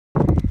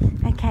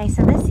Okay,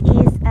 so this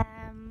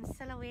is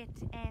Silhouette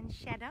and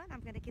Shadow, and I'm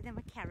going to give them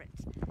a carrot.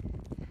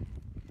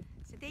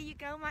 So there you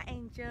go, my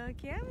angel.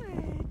 Come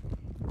on.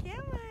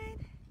 Come on.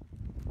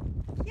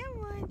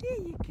 Come on.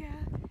 There you go.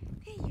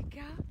 There you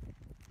go.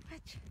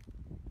 Watch.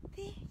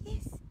 There.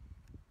 Yes.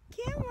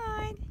 Come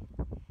on.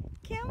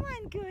 Come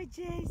on,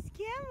 gorgeous.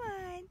 Come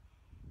on.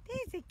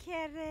 There's a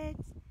carrot.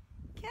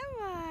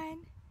 Come on.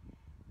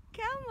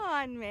 Come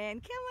on,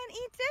 man. Come on,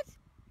 eat it.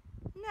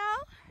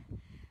 No?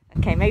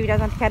 Okay, maybe he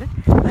doesn't want to cut it.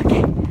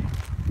 Okay.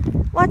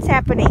 What's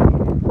happening?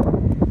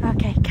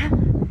 Okay,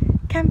 come.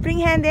 Come, bring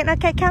hand in.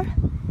 Okay,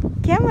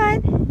 come. Come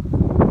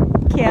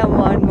on. Come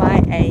on,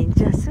 my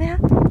angel. Smell.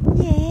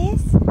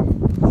 Yes.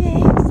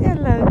 Yes.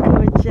 Hello,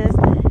 gorgeous.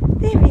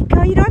 There we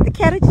go. You don't want the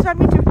carrot. You just want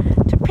me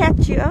to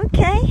pat you.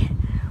 Okay.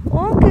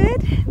 All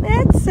good.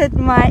 That's it,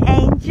 my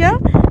angel.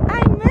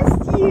 I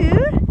missed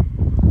you.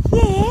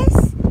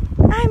 Yes.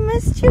 I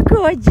missed you,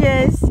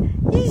 gorgeous.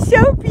 You're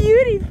so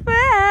beautiful.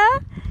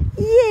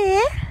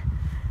 Yeah.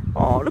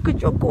 Oh, look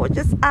at your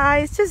gorgeous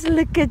eyes. Just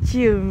look at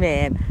you,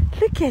 man.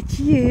 Look at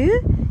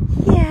you.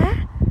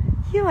 Yeah.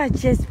 You are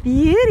just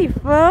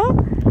beautiful.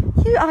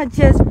 You are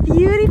just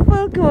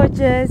beautiful,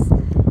 gorgeous.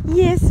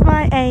 Yes,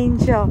 my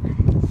angel.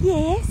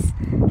 Yes.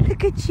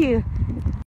 Look at you.